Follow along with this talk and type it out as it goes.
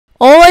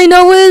All I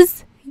know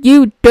is,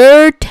 you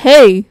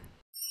dirty.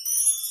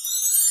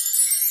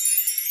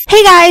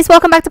 Hey guys,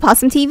 welcome back to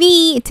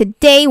PawesomeTV.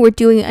 Today we're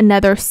doing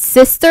another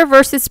Sister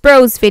versus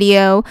Bros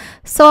video.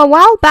 So a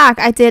while back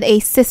I did a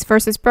Sis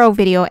versus Bro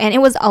video and it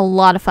was a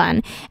lot of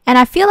fun. And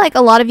I feel like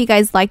a lot of you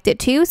guys liked it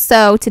too.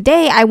 So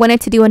today I wanted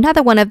to do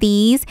another one of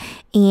these.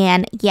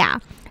 And yeah,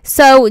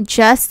 so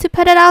just to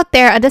put it out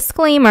there, a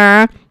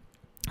disclaimer.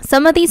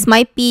 Some of these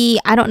might be,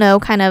 I don't know,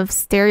 kind of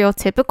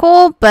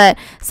stereotypical, but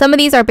some of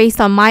these are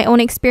based on my own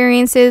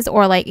experiences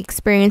or like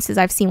experiences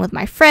I've seen with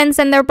my friends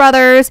and their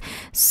brothers.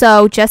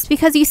 So just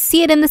because you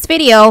see it in this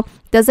video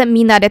doesn't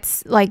mean that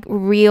it's like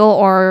real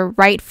or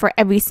right for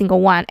every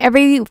single one.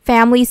 Every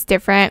family's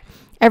different.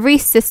 Every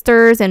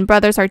sisters and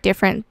brothers are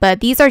different,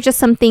 but these are just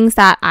some things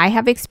that I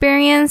have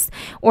experienced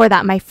or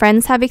that my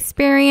friends have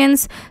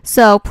experienced.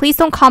 So please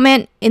don't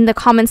comment in the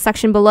comment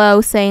section below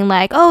saying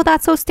like, oh,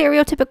 that's so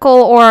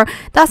stereotypical or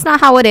that's not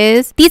how it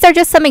is. These are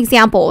just some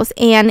examples.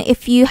 And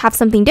if you have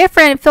something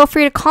different, feel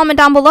free to comment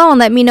down below and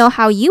let me know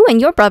how you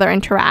and your brother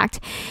interact.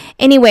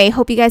 Anyway,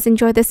 hope you guys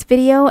enjoyed this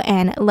video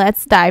and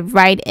let's dive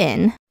right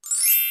in.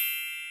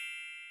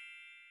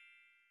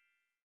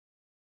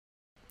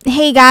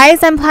 Hey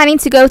guys, I'm planning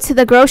to go to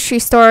the grocery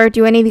store.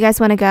 Do any of you guys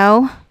want to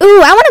go?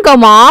 Ooh, I want to go,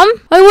 Mom.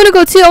 I want to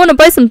go too. I want to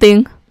buy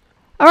something.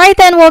 Alright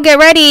then, we'll get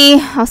ready.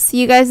 I'll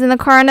see you guys in the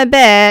car in a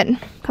bit.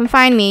 Come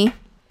find me.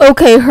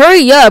 Okay,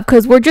 hurry up,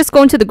 because we're just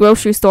going to the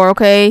grocery store,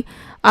 okay?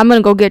 I'm going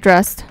to go get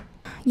dressed.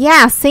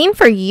 Yeah, same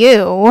for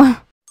you.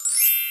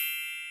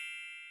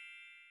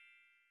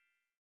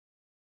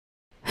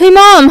 Hey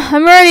Mom,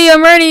 I'm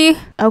ready.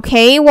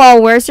 Okay,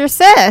 well, where's your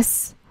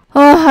sis?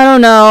 Oh, I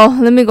don't know.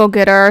 Let me go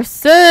get her.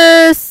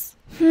 Sis!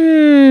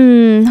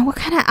 What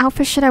kind of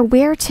outfit should I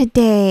wear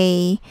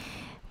today?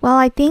 Well,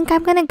 I think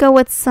I'm gonna go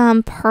with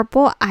some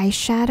purple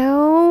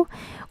eyeshadow.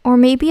 Or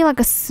maybe like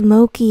a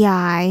smoky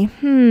eye.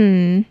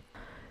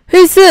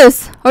 Hey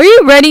sis, are you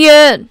ready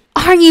yet?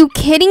 Are you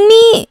kidding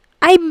me?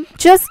 I'm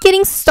just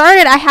getting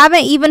started. I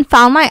haven't even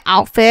found my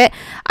outfit.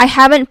 I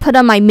haven't put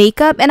on my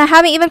makeup. And I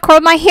haven't even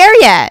curled my hair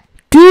yet.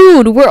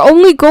 Dude, we're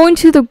only going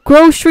to the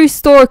grocery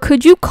store.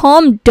 Could you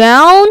calm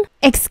down?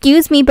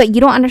 Excuse me, but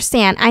you don't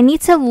understand. I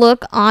need to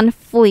look on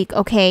fleek,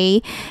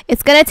 okay?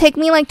 It's gonna take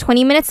me like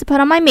 20 minutes to put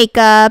on my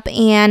makeup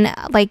and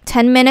like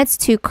 10 minutes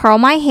to curl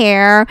my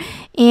hair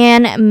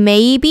and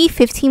maybe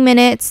 15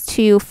 minutes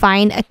to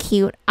find a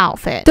cute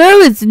outfit.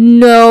 There is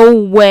no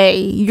way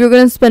you're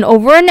gonna spend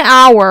over an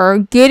hour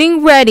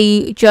getting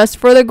ready just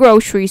for the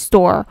grocery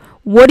store.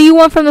 What do you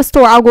want from the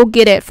store? I'll go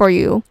get it for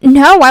you.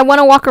 No, I want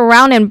to walk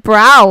around and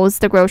browse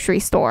the grocery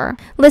store.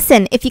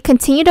 Listen, if you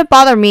continue to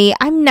bother me,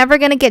 I'm never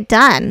going to get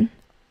done.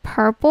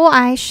 Purple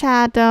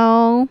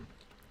eyeshadow.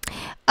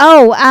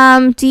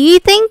 Oh, do you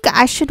think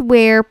I should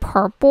wear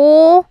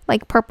purple,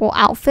 like purple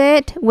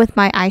outfit with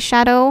my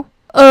eyeshadow?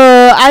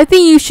 I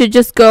think you should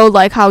just go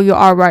like how you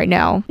are right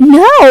now.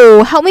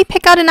 No, help me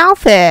pick out an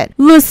outfit.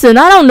 Listen,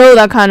 I don't know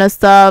that kind of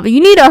stuff. You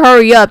need to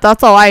hurry up,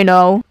 that's all I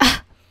know.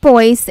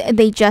 Boys,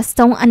 they just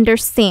don't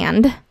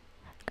understand.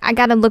 I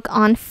gotta look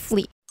on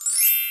fleek.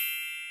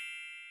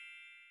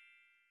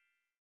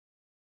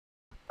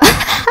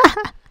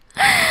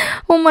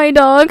 Oh my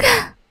dog.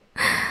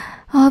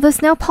 Oh,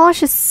 this nail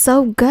polish is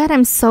so good.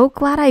 I'm so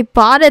glad I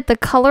bought it. The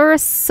color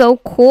is so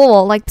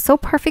cool. Like, so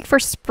perfect for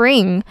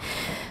spring.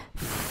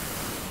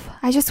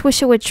 I just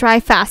wish it would dry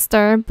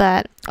faster,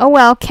 but oh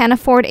well, can't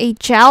afford a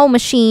gel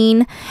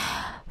machine.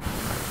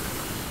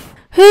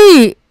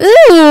 Hey,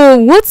 ew,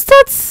 what's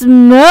that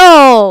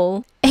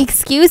smell?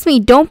 Excuse me,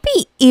 don't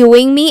be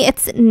ewing me.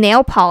 It's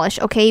nail polish,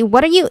 okay?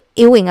 What are you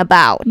ewing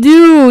about?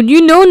 Dude,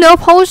 you know nail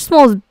polish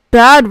smells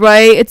bad,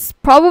 right? It's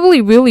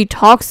probably really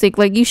toxic.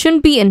 Like, you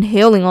shouldn't be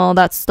inhaling all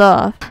that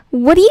stuff.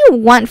 What do you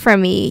want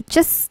from me?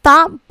 Just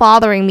stop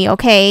bothering me,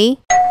 okay?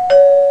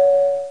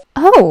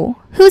 Oh,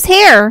 who's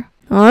here?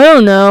 I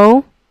don't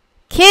know.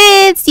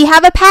 Kids, do you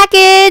have a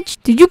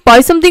package? Did you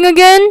buy something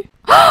again?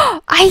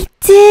 I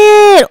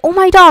did! Oh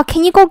my god,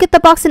 can you go get the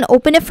box and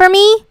open it for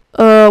me?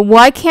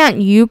 Why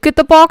can't you get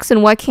the box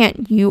and why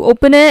can't you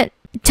open it?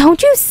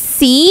 Don't you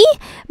see?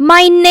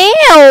 My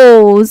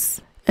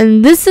nails!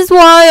 And this is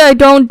why I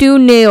don't do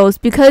nails,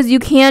 because you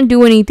can't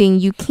do anything.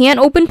 You can't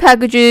open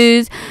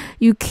packages.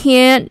 You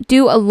can't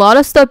do a lot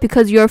of stuff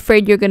because you're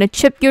afraid you're gonna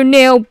chip your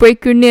nail,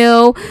 break your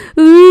nail.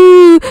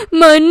 Ooh,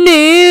 my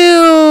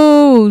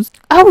nails!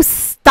 Oh,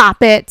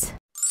 stop it!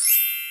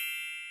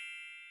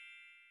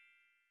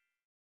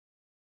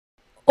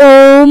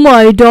 Oh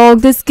my dog,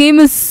 this game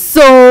is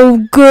so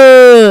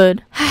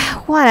good.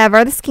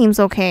 Whatever, this game's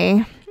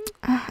okay.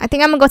 I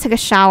think I'm gonna go take a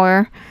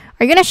shower.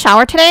 Are you gonna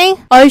shower today?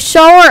 I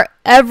shower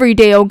every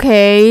day,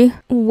 okay?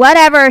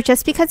 Whatever,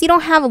 just because you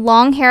don't have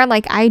long hair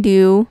like I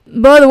do.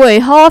 By the way,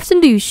 how often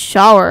do you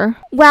shower?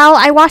 Well,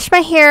 I wash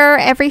my hair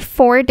every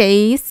 4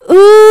 days.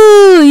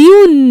 Ooh,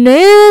 you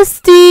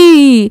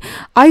nasty.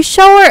 I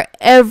shower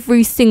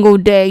every single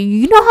day.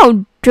 You know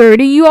how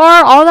dirty you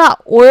are? All that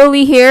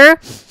oily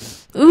hair.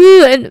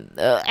 Ooh,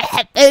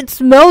 it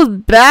smells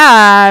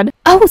bad.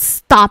 Oh,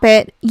 stop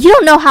it. You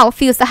don't know how it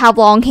feels to have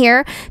long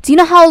hair. Do you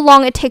know how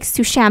long it takes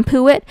to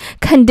shampoo it,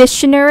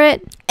 conditioner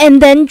it,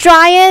 and then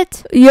dry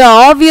it? Yeah,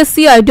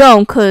 obviously I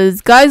don't,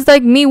 because guys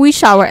like me, we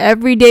shower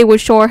every day with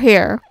short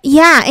hair.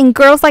 Yeah, and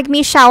girls like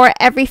me shower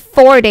every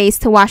 4 days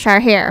to wash our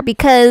hair,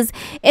 because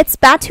it's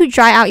bad to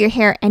dry out your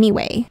hair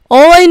anyway.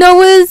 All I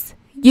know is,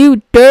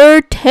 you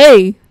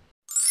dirty.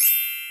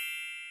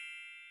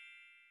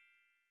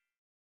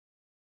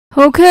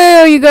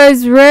 Okay, are you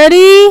guys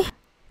ready?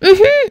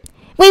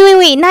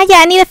 Wait, not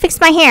yet. I need to fix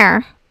my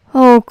hair.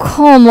 Oh,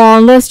 come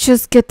on. Let's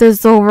just get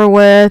this over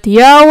with.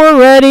 Yeah, we're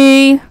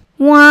ready.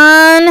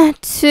 1,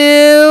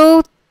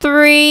 2,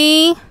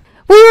 3.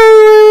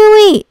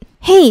 Wait.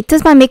 Hey,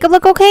 does my makeup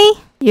look okay?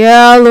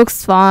 Yeah,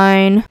 looks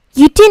fine.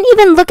 You didn't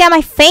even look at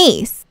my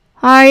face.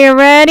 Are you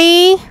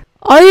ready?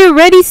 Are you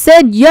ready?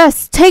 Said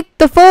yes. Take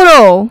the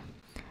photo.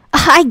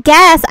 I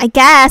guess.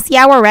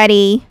 Yeah, we're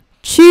ready.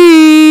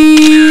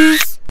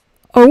 Cheese.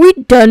 Are we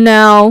done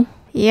now?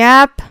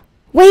 Yep.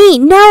 Wait,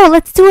 no,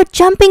 let's do a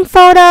jumping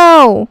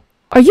photo.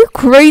 Are you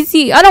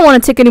crazy? I don't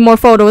want to take any more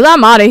photos.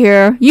 I'm out of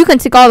here. You can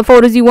take all the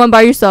photos you want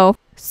by yourself.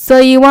 So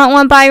you want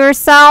one by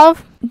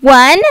yourself?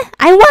 One?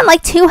 I want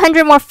like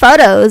 200 more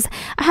photos.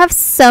 I have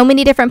so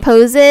many different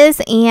poses,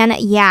 and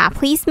yeah,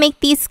 please make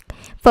these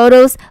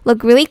photos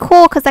look really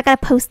cool because I gotta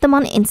post them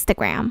on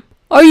Instagram.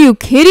 Are you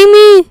kidding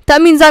me?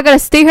 That means I gotta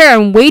stay here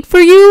and wait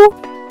for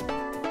you?